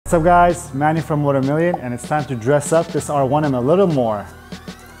What's up guys, Manny from Motor Million, and it's time to dress up this R1M a little more.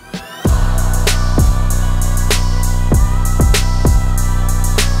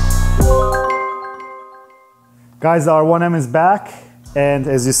 Guys, the R1M is back, and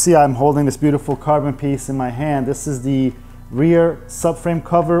as you see, I'm holding this beautiful carbon piece in my hand. This is the rear subframe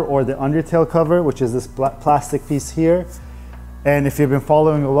cover, or the undertail cover, which is this plastic piece here. And if you've been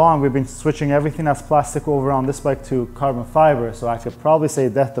following along, we've been switching everything that's plastic over on this bike to carbon fiber. So I could probably say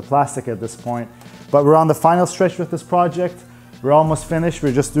death to plastic at this point. But we're on the final stretch with this project. We're almost finished.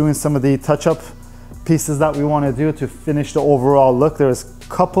 We're just doing some of the touch-up pieces that we want to do to finish the overall look. There's a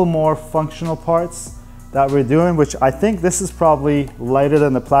couple more functional parts that we're doing, which I think this is probably lighter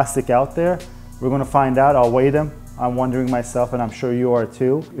than the plastic out there. We're going to find out. I'll weigh them. I'm wondering myself, and I'm sure you are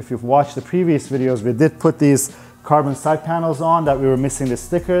too. If you've watched the previous videos, we did put these carbon side panels on that we were missing the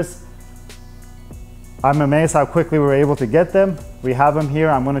stickers. I'm amazed how quickly we were able to get them. We have them here.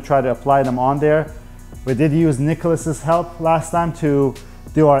 I'm going to try to apply them on there. We did use Nicolas's help last time to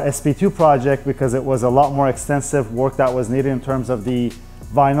do our SP2 project because it was a lot more extensive work that was needed in terms of the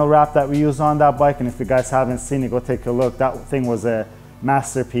vinyl wrap that we used on that bike. And if you guys haven't seen it, go take a look. That thing was a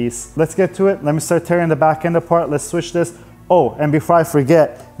masterpiece. Let's get to it. Let me start tearing the back end apart. Let's switch this. Oh, and before I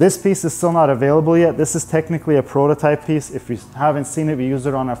forget, this piece is still not available yet. This is technically a prototype piece. If you haven't seen it, we used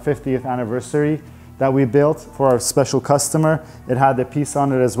it on our 50th anniversary that we built for our special customer. It had the piece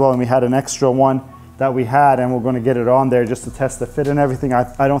on it as well, and we had an extra one that we had, and we're going to get it on there just to test the fit and everything.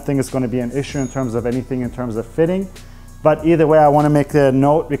 I don't think it's going to be an issue in terms of anything in terms of fitting. But either way, I want to make a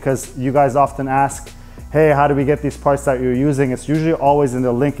note because you guys often ask, hey, how do we get these parts that you're using? It's usually always in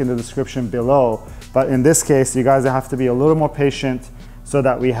the link in the description below. But in this case, you guys have to be a little more patient so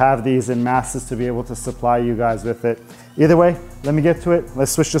that we have these in masses to be able to supply you guys with it. Either way, let me get to it.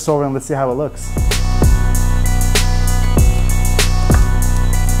 Let's switch this over and let's see how it looks.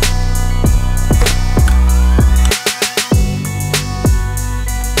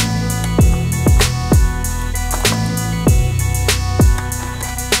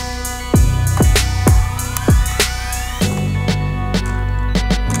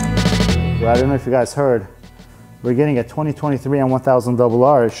 I don't know if you guys heard, we're getting a 2023 M1000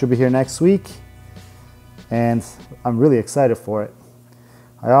 RR. It should be here next week, and I'm really excited for it.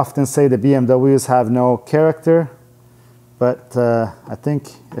 I often say the BMWs have no character, but I think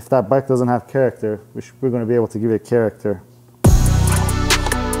if that bike doesn't have character, we're going to be able to give it character.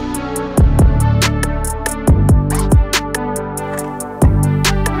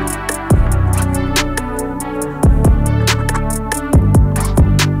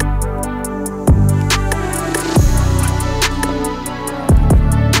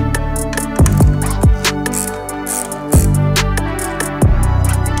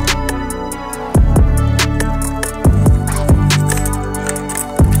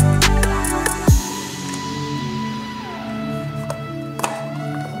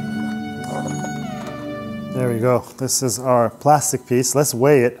 There we go. This is our plastic piece. Let's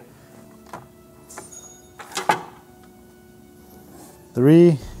weigh it.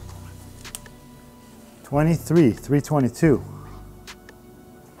 322.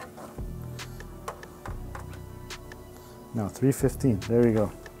 No, 315. There we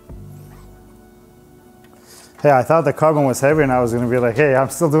go. Hey, I thought the carbon was heavy and I was going to be like, hey, I'm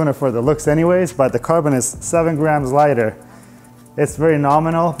still doing it for the looks anyways, but the carbon is 7 grams lighter. It's very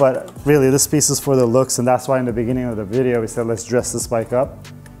nominal, but really this piece is for the looks, and that's why in the beginning of the video we said let's dress this bike up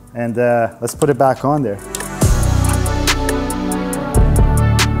and let's put it back on there.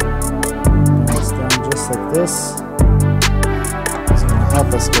 Just down just like this. It's going to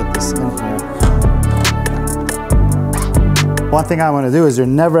help us get this in here. One thing I'm going to do is you're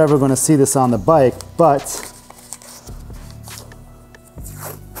never ever going to see this on the bike, but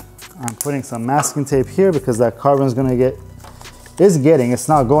I'm putting some masking tape here because that carbon is going to get it's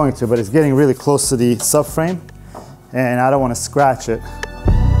not going to, but it's getting really close to the subframe, and I don't want to scratch it. There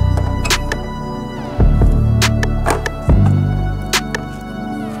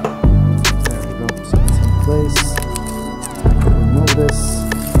we go, so it's in place. Remove this.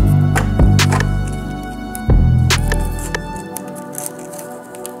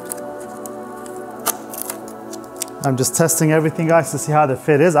 I'm just testing everything, guys, to see how the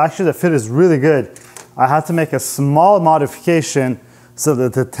fit is. Actually, the fit is really good. I had to make a small modification so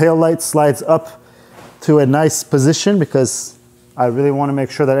that the tail light slides up to a nice position because I really want to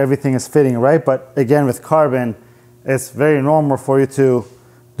make sure that everything is fitting right. But again, with carbon, it's very normal for you to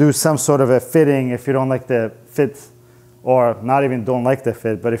do some sort of a fitting if you don't like the fit, or not even don't like the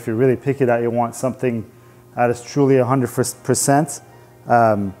fit, but if you're really picky that you want something that is truly 100%,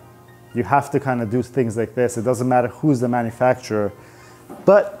 you have to kind of do things like this. It doesn't matter who's the manufacturer.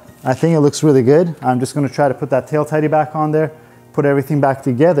 But I think it looks really good. I'm just gonna try to put that tail tidy back on there, put everything back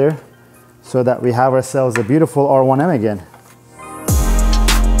together so that we have ourselves a beautiful R1M again.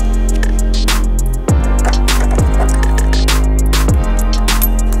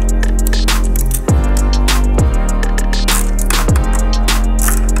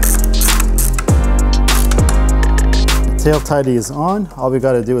 Tail tidy is on. All we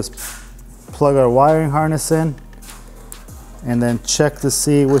got to do is plug our wiring harness in and then check to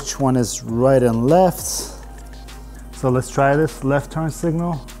see which one is right and left. So let's try this. Left turn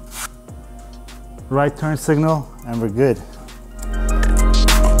signal, right turn signal, and we're good.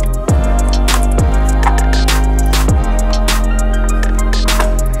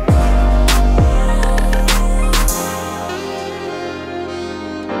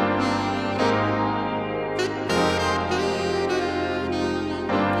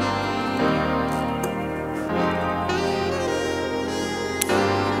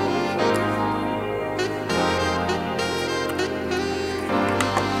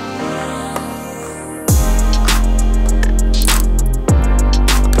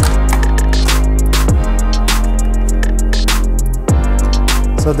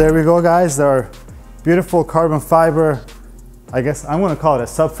 So there we go, guys. Our beautiful carbon fiber, I guess I'm gonna call it a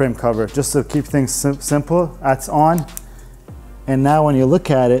subframe cover, just to keep things simple. That's on. And now when you look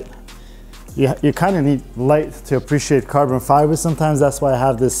at it, you kind of need light to appreciate carbon fiber. Sometimes that's why I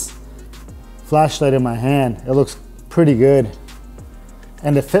have this flashlight in my hand. It looks pretty good.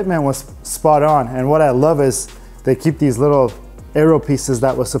 And the fitment was spot on. And what I love is they keep these little arrow pieces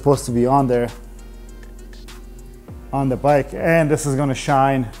that was supposed to be on there on the bike, and this is going to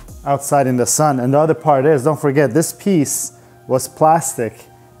shine outside in the sun. And the other part is, don't forget, this piece was plastic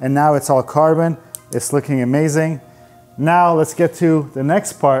and now it's all carbon. It's looking amazing. Now let's get to the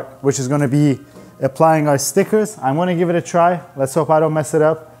next part, which is going to be applying our stickers. I'm going to give it a try. Let's hope I don't mess it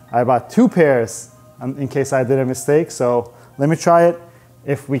up. I bought 2 pairs in case I did a mistake, so let me try it.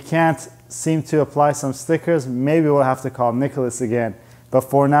 If we can't seem to apply some stickers, maybe we'll have to call Nicolas again. But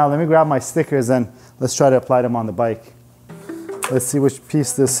for now, let me grab my stickers and let's try to apply them on the bike. Let's see which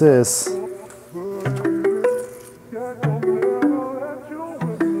piece this is.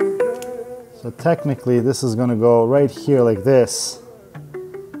 So technically, this is gonna go right here like this.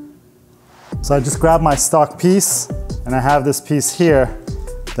 So I just grabbed my stock piece and I have this piece here.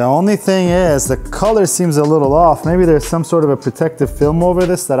 The only thing is the color seems a little off. Maybe there's some sort of a protective film over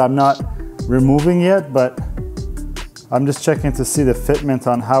this that I'm not removing yet, but I'm just checking to see the fitment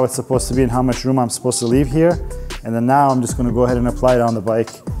on how it's supposed to be and how much room I'm supposed to leave here. And then now I'm just going to go ahead and apply it on the bike.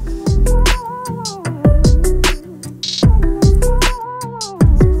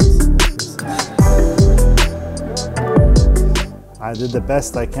 I did the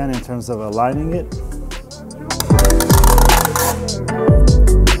best I can in terms of aligning it.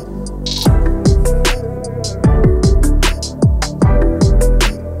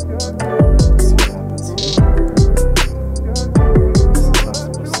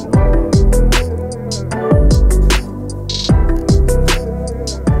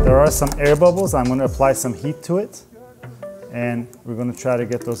 Some air bubbles. I'm going to apply some heat to it and we're going to try to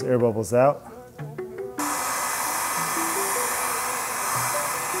get those air bubbles out.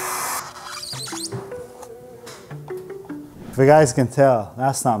 If you guys can tell,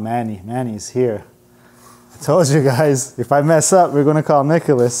 that's not Manny. Manny's here. I told you guys, if I mess up, we're going to call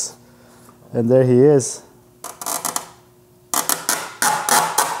Nicolas. And there he is.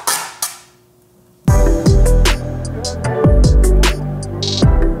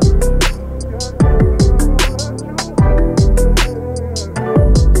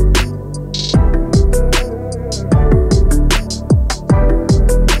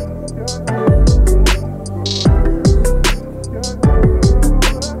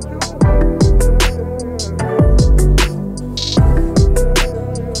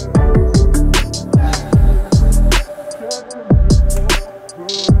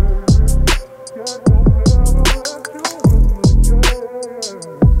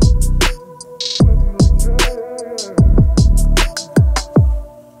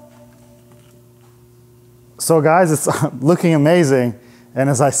 So guys, it's looking amazing. And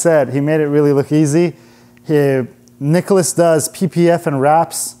as I said, he made it really look easy. Nicolas does PPF and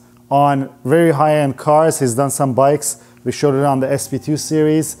wraps on very high-end cars. He's done some bikes. We showed it on the SP2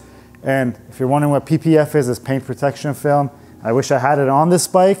 series. And if you're wondering what PPF is, it's paint protection film. I wish I had it on this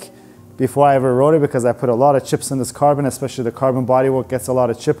bike before I ever rode it because I put a lot of chips in this carbon, especially the carbon bodywork gets a lot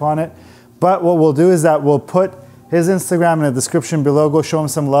of chip on it. But what we'll do is that we'll put his Instagram in the description below. Go show him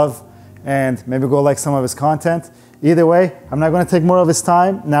some love and maybe go like some of his content. Either way, I'm not going to take more of his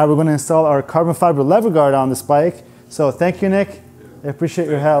time. Now we're going to install our carbon fiber lever guard on this bike. So thank you, Nick. I appreciate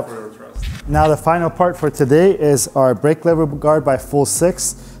your help. For your trust. Now the final part for today is our brake lever guard by Full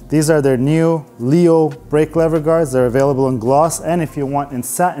 6. These are their new Leo brake lever guards. They're available in gloss, and if you want in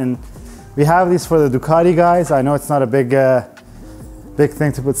satin, we have these for the Ducati guys. I know it's not a big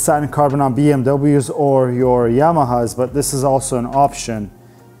thing to put satin carbon on BMWs or your Yamahas, but this is also an option.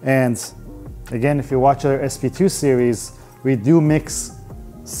 And again, if you watch our SP2 series, we do mix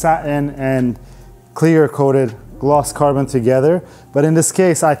satin and clear coated gloss carbon together. But in this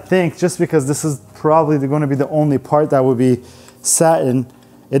case, I think just because this is probably going to be the only part that will be satin,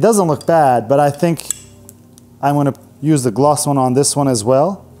 it doesn't look bad, but I think I'm going to use the gloss one on this one as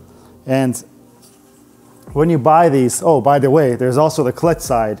well. And when you buy these, oh, by the way, there's also the clutch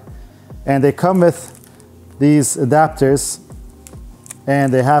side, and they come with these adapters,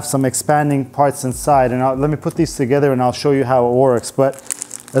 and they have some expanding parts inside. And let me put these together and I'll show you how it works. But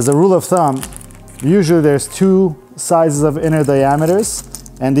as a rule of thumb, usually there's 2 sizes of inner diameters,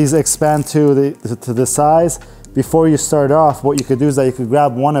 and these expand to the size. Before you start off, what you could do is that you could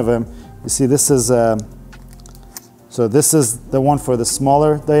grab one of them. You see, this is so this is the one for the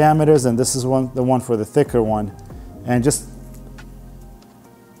smaller diameters, and this is the one for the thicker one. And just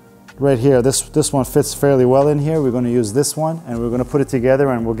right here, this one fits fairly well in here. We're going to use this one, and we're going to put it together,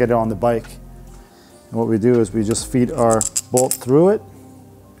 and we'll get it on the bike. And what we do is we just feed our bolt through it,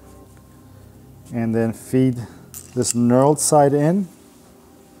 and then feed this knurled side in,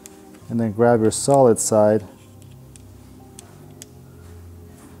 and then grab your solid side.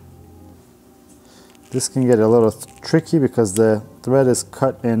 This can get a little tricky because the thread is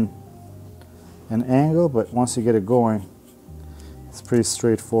cut in an angle, but once you get it going, it's pretty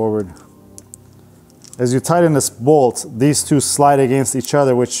straightforward. As you tighten this bolt, these two slide against each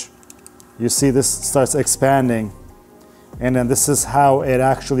other, which you see this starts expanding. And then this is how it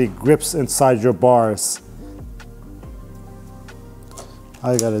actually grips inside your bars.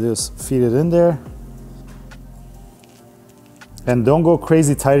 All you gotta do is feed it in there. And don't go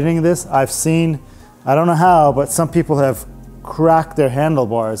crazy tightening this. I've seen, I don't know how, but some people have cracked their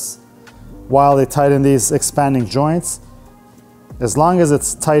handlebars while they tighten these expanding joints. As long as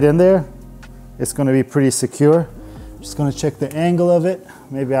it's tight in there, it's going to be pretty secure. I'm just going to check the angle of it.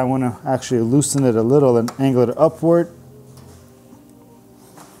 Maybe I want to actually loosen it a little and angle it upward.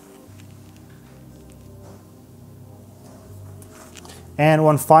 And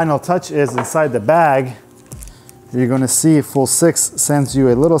one final touch is inside the bag, you're going to see Full 6 sends you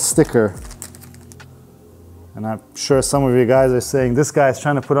a little sticker. And I'm sure some of you guys are saying, this guy's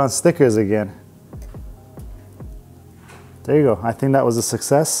trying to put on stickers again. There you go. I think that was a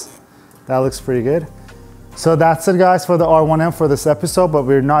success. That looks pretty good. So that's it, guys, for the R1M for this episode, but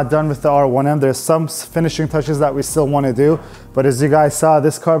we're not done with the R1M. There's some finishing touches that we still want to do. But as you guys saw,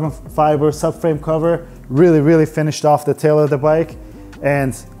 this carbon fiber subframe cover really finished off the tail of the bike.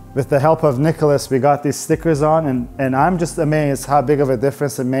 And with the help of Nicolas, we got these stickers on, and I'm just amazed how big of a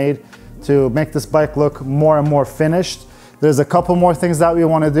difference it made to make this bike look more and more finished. There's a couple more things that we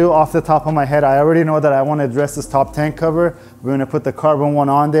want to do. Off the top of my head, I already know that I want to address this top tank cover. We're going to put the carbon one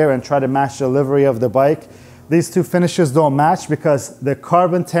on there and try to match the livery of the bike. These two finishes don't match because the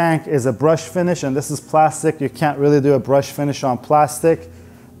carbon tank is a brush finish and this is plastic. You can't really do a brush finish on plastic.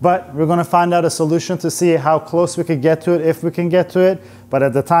 But we're going to find out a solution to see how close we could get to it, if we can get to it. But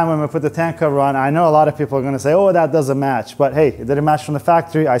at the time when we put the tank cover on, I know a lot of people are going to say, oh, that doesn't match. But hey, it didn't match from the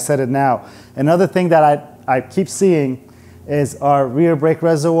factory. I said it now. Another thing that I keep seeing is our rear brake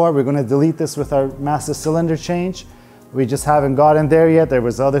reservoir. We're going to delete this with our master cylinder change. We just haven't gotten there yet. There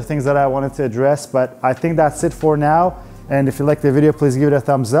was other things that I wanted to address, but I think that's it for now. And if you liked the video, please give it a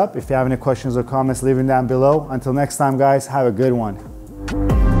thumbs up. If you have any questions or comments, leave them down below. Until next time, guys, have a good one.